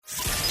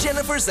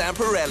Jennifer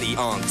Zamparelli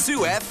on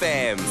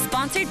 2FM.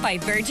 Sponsored by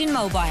Virgin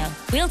Mobile.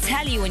 We'll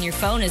tell you when your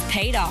phone is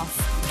paid off.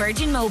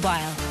 Virgin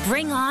Mobile.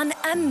 Bring on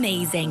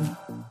amazing.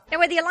 Now,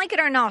 whether you like it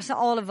or not,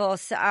 all of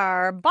us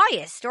are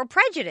biased or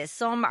prejudiced.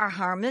 Some are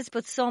harmless,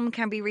 but some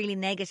can be really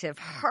negative,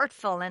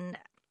 hurtful and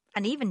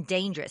even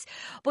dangerous.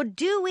 But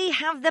do we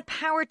have the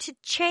power to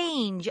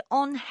change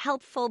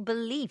unhelpful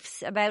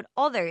beliefs about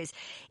others,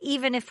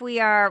 even if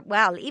we're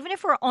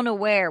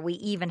unaware we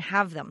even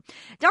have them?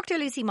 Dr.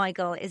 Lucy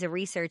Michael is a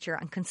researcher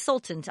and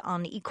consultant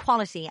on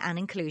equality and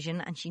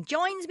inclusion, and she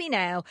joins me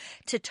now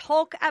to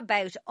talk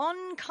about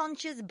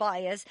unconscious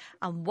bias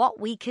and what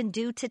we can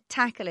do to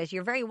tackle it.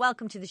 You're very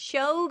welcome to the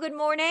show. Good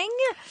morning.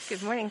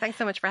 Good morning. Thanks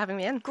so much for having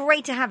me in.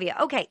 Great to have you.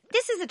 Okay,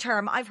 this is a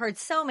term I've heard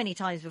so many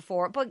times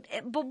before, but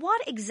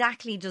what exactly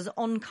does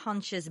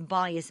unconscious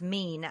bias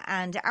mean,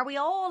 and are we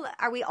all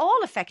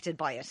affected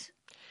by it?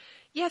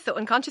 Yeah, so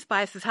unconscious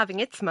bias is having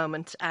its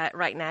moment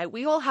right now.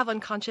 We all have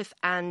unconscious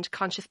and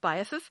conscious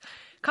biases.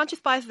 Conscious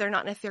biases are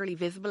not necessarily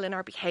visible in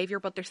our behaviour,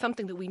 but there's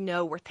something that we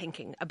know we're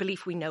thinking, a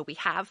belief we know we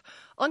have.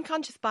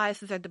 Unconscious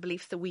biases are the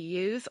beliefs that we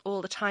use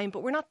all the time,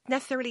 but we're not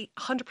necessarily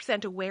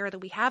 100% aware that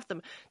we have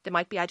them. There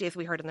might be ideas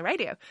we heard on the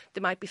radio.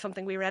 There might be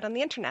something we read on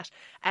the internet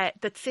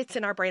that sits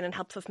in our brain and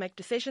helps us make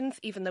decisions,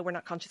 even though we're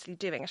not consciously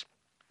doing it.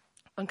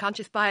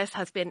 Unconscious bias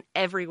has been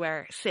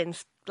everywhere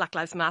since Black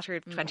Lives Matter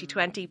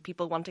 2020,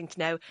 people wanting to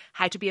know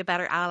how to be a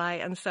better ally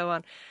and so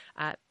on.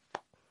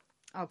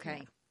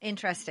 Okay.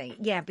 Interesting.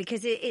 Yeah,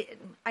 because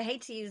I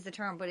hate to use the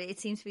term, but it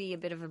seems to be a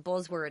bit of a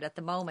buzzword at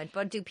the moment.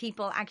 But do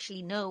people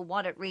actually know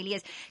what it really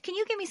is? Can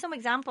you give me some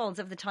examples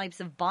of the types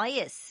of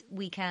bias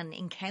we can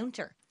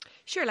encounter?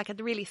 Sure, like at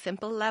the really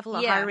simple level,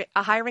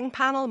 a hiring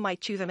panel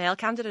might choose a male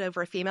candidate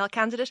over a female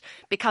candidate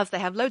because they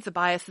have loads of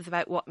biases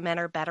about what men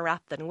are better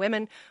at than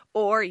women.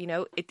 Or, you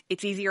know,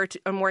 it's easier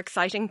and more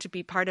exciting to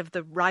be part of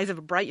the rise of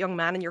a bright young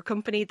man in your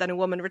company than a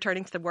woman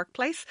returning to the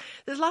workplace.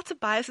 There's lots of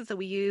biases that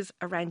we use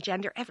around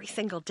gender every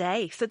single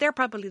day. So they're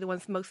probably the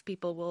ones most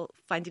people will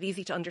find it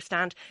easy to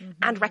understand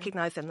and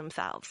recognise in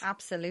themselves.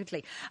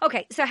 Absolutely.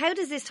 Okay, so how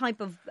does this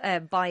type of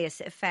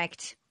bias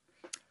affect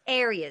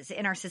areas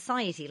in our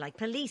society like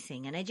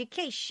policing and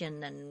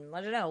education and, I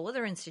don't know,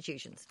 other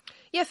institutions?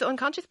 Yeah, so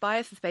unconscious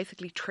bias is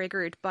basically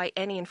triggered by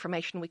any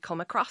information we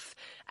come across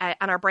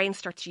and our brain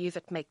starts to use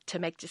it to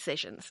make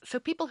decisions. So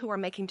people who are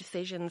making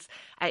decisions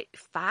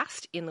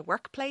fast in the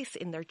workplace,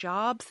 in their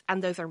jobs,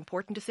 and those are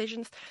important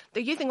decisions,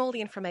 they're using all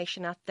the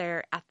information at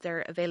their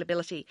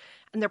availability,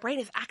 and their brain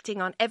is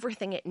acting on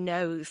everything it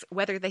knows,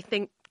 whether they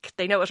think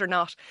they know it or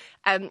not.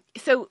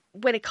 So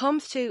when it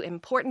comes to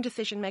important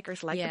decision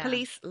makers like the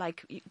police,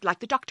 like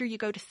the doctor you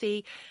go to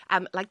see,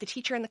 like the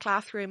teacher in the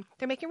classroom,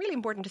 they're making really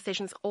important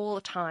decisions all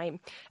the time.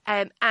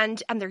 And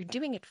they're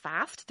doing it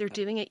fast. They're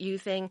doing it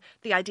using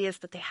the ideas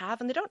that they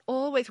have, and they don't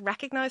always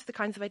recognise the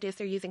kinds of ideas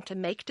they're using to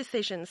make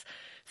decisions.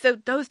 So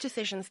those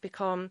decisions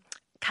become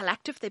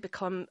collective, they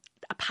become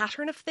a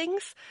pattern of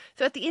things.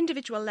 So at the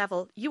individual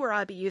level, you or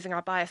I be using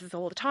our biases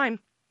all the time.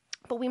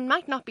 But we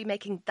might not be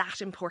making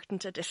that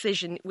important a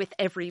decision with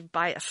every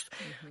bias.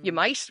 You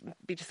might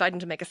be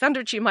deciding to make a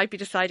sandwich. You might be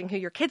deciding who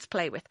your kids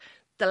play with.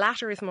 The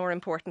latter is more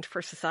important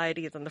for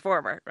society than the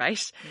former,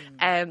 right?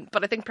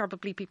 But I think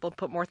probably people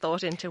put more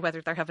thought into whether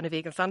they're having a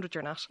vegan sandwich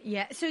or not.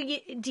 Yeah. So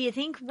do you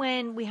think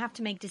when we have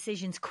to make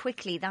decisions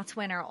quickly, that's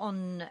when our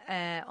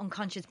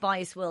unconscious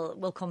bias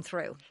will come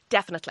through?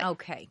 Definitely.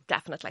 Okay.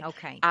 Definitely.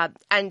 Okay.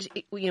 And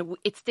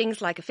it's things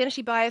like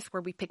affinity bias,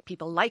 where we pick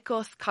people like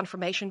us,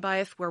 confirmation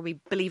bias, where we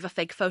believe a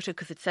fake photo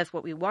because it says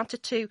what we want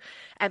it to.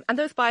 And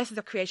those biases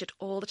are created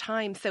all the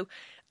time. So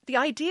the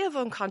idea of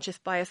unconscious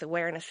bias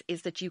awareness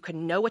is that you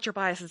can know what your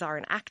biases are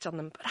and act on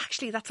them, but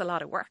actually that's a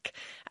lot of work.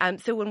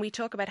 So when we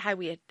talk about how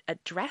we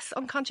address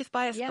unconscious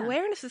bias,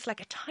 awareness is like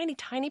a tiny,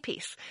 tiny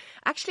piece.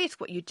 Actually, it's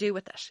what you do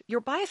with it.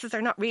 Your biases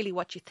are not really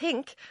what you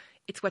think,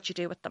 it's what you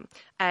do with them.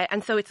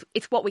 And so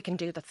it's what we can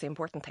do that's the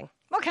important thing.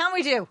 What can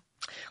we do?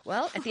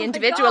 Well, at the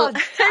individual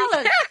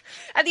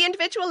at the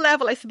individual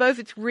level, I suppose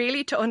it's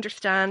really to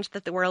understand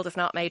that the world is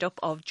not made up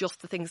of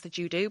just the things that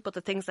you do, but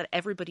the things that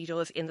everybody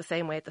does in the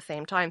same way at the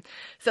same time.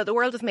 So the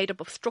world is made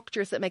up of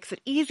structures that makes it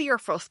easier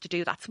for us to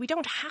do that. So we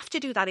don't have to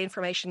do that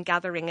information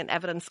gathering and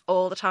evidence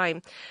all the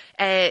time.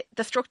 The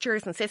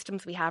structures and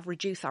systems we have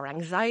reduce our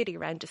anxiety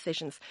around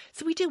decisions.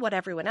 So we do what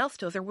everyone else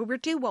does, or we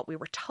do what we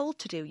were told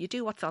to do. You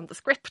do what's on the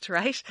script,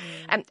 right?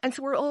 And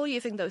so we're all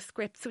using those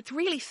scripts. So it's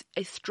really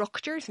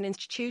structures and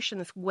institutions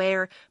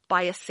where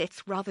bias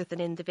sits rather than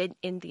in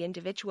the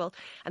individual.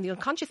 And the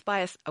unconscious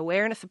bias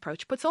awareness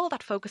approach puts all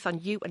that focus on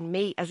you and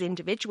me as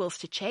individuals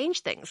to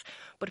change things.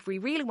 But if we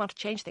really want to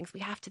change things,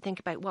 we have to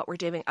think about what we're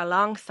doing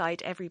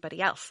alongside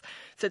everybody else.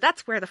 So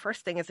that's where the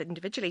first thing is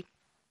individually.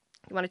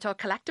 You want to talk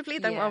collectively?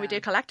 Then what we do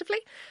collectively?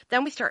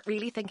 Then we start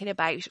really thinking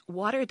about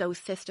what are those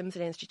systems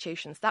and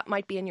institutions. That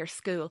might be in your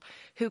school.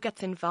 Who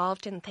gets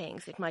involved in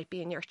things? It might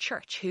be in your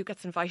church. Who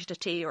gets invited to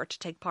tea or to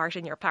take part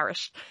in your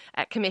parish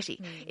committee?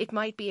 It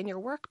might be in your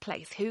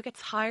workplace. Who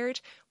gets hired?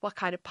 What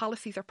kind of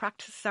policies or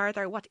practices are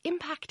there? What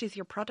impact is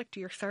your product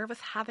or your service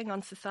having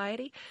on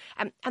society?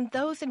 And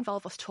those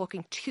involve us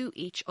talking to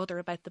each other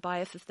about the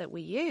biases that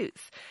we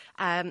use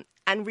and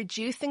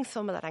reducing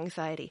some of that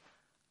anxiety.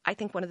 I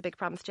think one of the big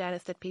problems, Jen,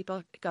 is that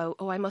people go,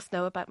 I must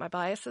know about my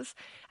biases.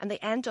 And they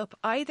end up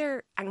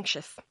either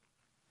anxious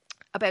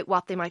about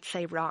what they might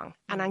say wrong.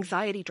 And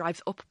anxiety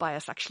drives up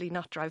bias, actually,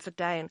 not drives it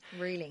down.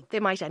 Really? They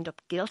might end up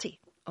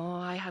guilty.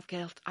 I have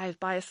guilt. I have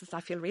biases. I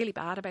feel really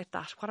bad about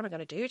that. What am I going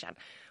to do, Jen?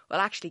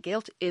 Well, actually,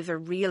 guilt is a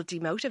real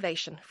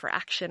demotivation for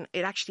action.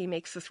 It actually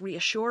makes us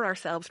reassure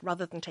ourselves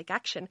rather than take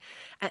action.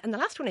 And the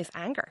last one is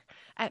anger.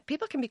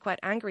 People can be quite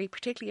angry,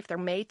 particularly if they're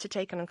made to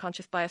take an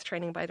unconscious bias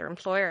training by their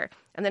employer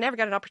and they never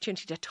get an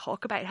opportunity to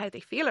talk about how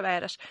they feel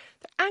about it.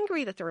 They're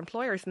angry that their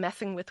employer is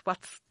messing with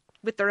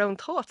with their own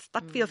thoughts.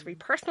 That feels very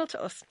personal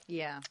to us.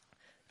 Yeah.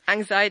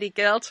 Anxiety,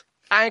 guilt,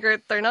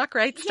 anger, they're not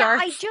great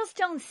starts. Yeah, I just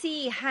don't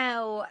see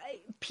how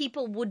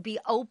people would be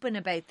open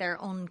about their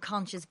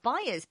unconscious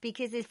bias,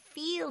 because it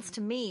feels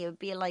to me it would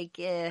be like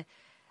a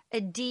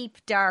deep,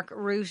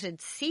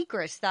 dark-rooted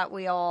secret that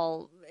we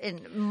all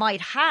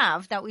might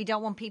have that we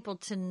don't want people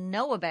to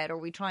know about, or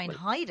we try and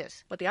hide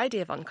it. But the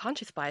idea of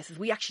unconscious bias is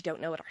we actually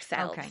don't know it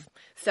ourselves.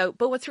 Okay.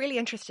 But what's really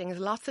interesting is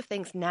lots of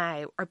things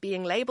now are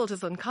being labelled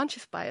as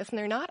unconscious bias, and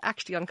they're not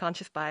actually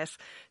unconscious bias.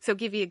 So I'll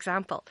give you an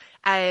example.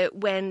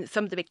 When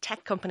some of the big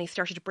tech companies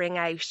started to bring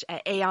out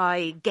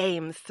AI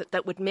games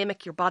that would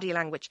mimic your body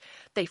language,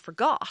 they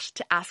forgot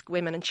to ask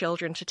women and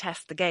children to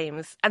test the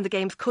games, and the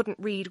games couldn't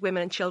read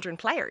women and children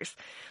players.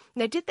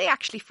 Now, did they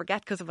actually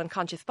forget because of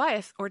unconscious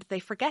bias, or did they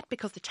forget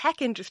because the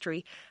tech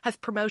industry has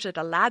promoted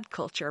a lad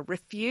culture,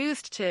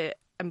 refused to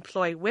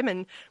employ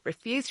women,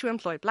 refused to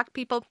employ black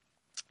people,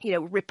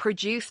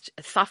 reproduced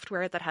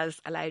software that has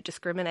allowed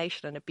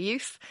discrimination and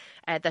abuse,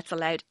 that's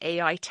allowed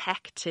AI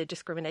tech to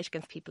discriminate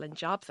against people in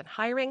jobs and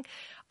hiring?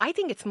 I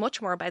think it's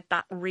much more about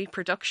that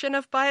reproduction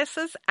of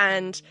biases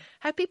and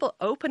how people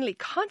openly,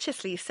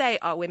 consciously say,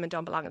 women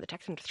don't belong in the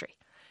tech industry.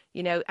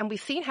 And we've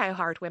seen how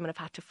hard women have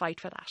had to fight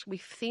for that.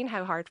 We've seen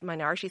how hard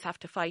minorities have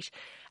to fight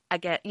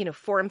again,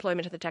 for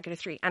employment in the tech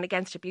industry and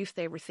against abuse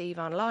they receive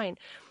online.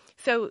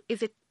 So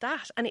is it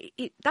that? And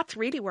that's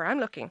really where I'm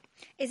looking.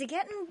 Is it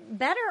getting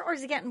better or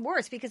is it getting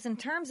worse? Because in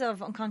terms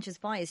of unconscious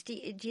bias, do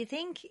you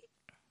think,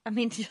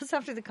 just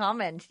after the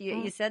comment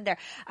you said there,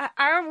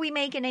 are we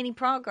making any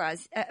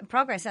progress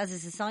as a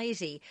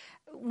society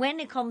when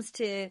it comes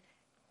to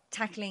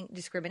tackling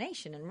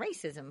discrimination and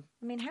racism?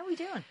 How are we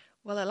doing?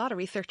 Well, a lot of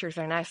researchers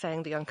are now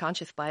saying the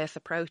unconscious bias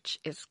approach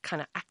is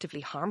kind of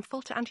actively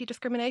harmful to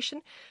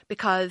anti-discrimination,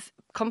 because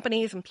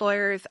companies,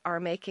 employers are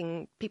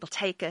making people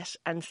take it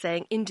and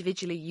saying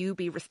individually you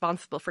be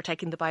responsible for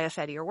taking the bias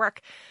out of your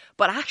work.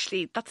 But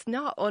actually that's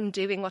not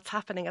undoing what's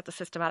happening at the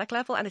systematic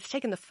level, and it's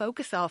taken the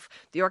focus off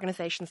the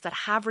organisations that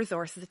have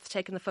resources. It's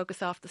taken the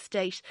focus off the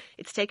state.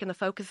 It's taken the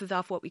focuses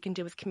off what we can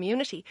do as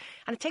community,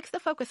 and it takes the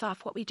focus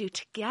off what we do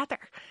together.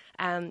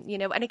 And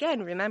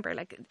again, remember,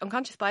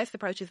 unconscious bias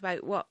approach is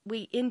about what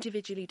we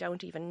individually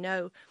don't even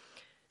know.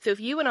 So if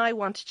you and I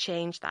want to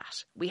change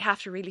that, we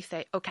have to really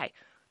say, okay,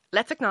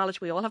 let's acknowledge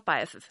we all have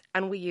biases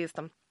and we use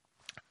them.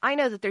 I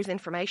know that there's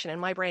information in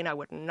my brain I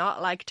would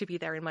not like to be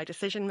there in my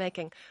decision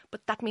making,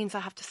 but that means I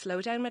have to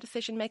slow down my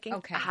decision making.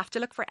 Okay. I have to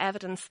look for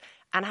evidence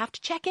and I have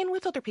to check in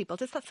with other people.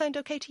 Does that sound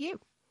okay to you?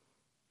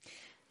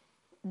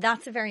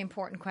 That's a very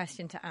important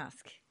question to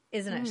ask,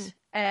 isn't it?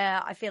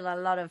 I feel a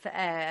lot of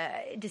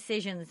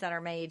decisions that are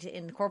made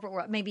in the corporate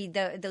world, maybe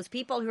those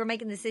people who are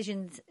making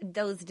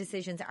those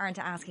decisions aren't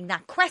asking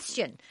that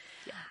question.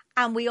 Yeah.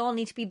 And we all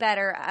need to be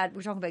better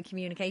we're talking about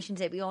communication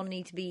today, we all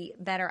need to be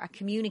better at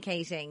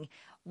communicating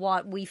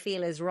what we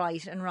feel is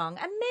right and wrong.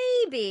 And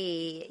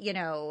maybe,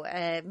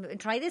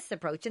 try this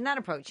approach and that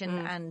approach.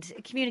 And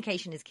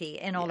communication is key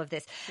in all of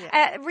this.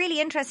 Yeah.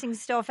 Really interesting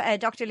stuff,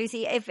 Dr.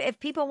 Lucy. If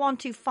people want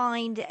to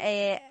find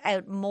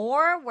out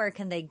more, where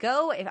can they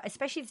go?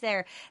 Especially if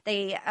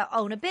they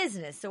own a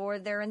business or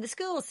they're in the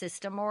school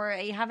system or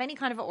you have any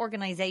kind of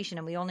organisation,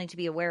 and we all need to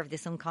be aware of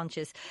this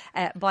unconscious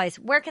bias.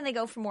 Where can they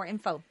go for more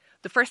info?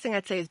 The first thing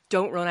I'd say is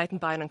don't run out and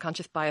buy an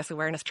unconscious bias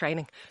awareness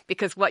training,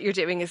 because what you're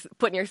doing is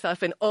putting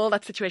yourself in all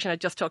that situation I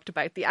just talked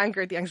about, the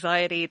anger, the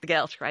anxiety, the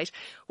guilt, right?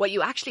 What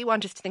you actually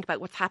want is to think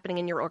about what's happening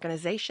in your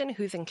organisation,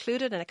 who's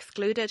included and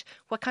excluded,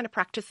 what kind of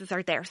practices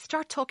are there.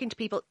 Start talking to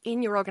people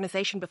in your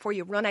organisation before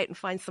you run out and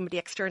find somebody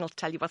external to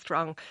tell you what's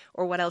wrong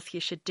or what else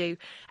you should do.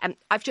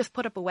 I've just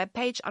put up a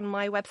webpage on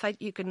my website.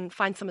 You can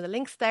find some of the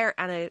links there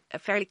and a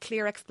fairly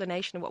clear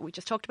explanation of what we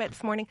just talked about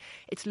this morning.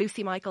 It's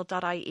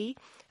lucymichael.ie.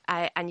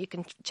 And you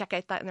can check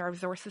out that in our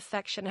resources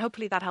section.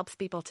 Hopefully that helps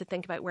people to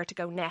think about where to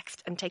go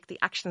next and take the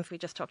actions we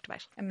just talked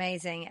about.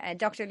 Amazing.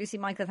 Dr. Lucy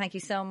Michael, thank you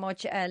so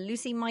much.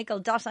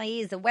 lucymichael.ie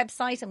is the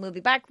website, and we'll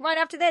be back right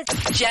after this.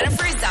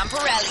 Jennifer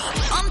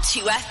Zamparelli on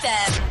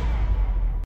 2FM.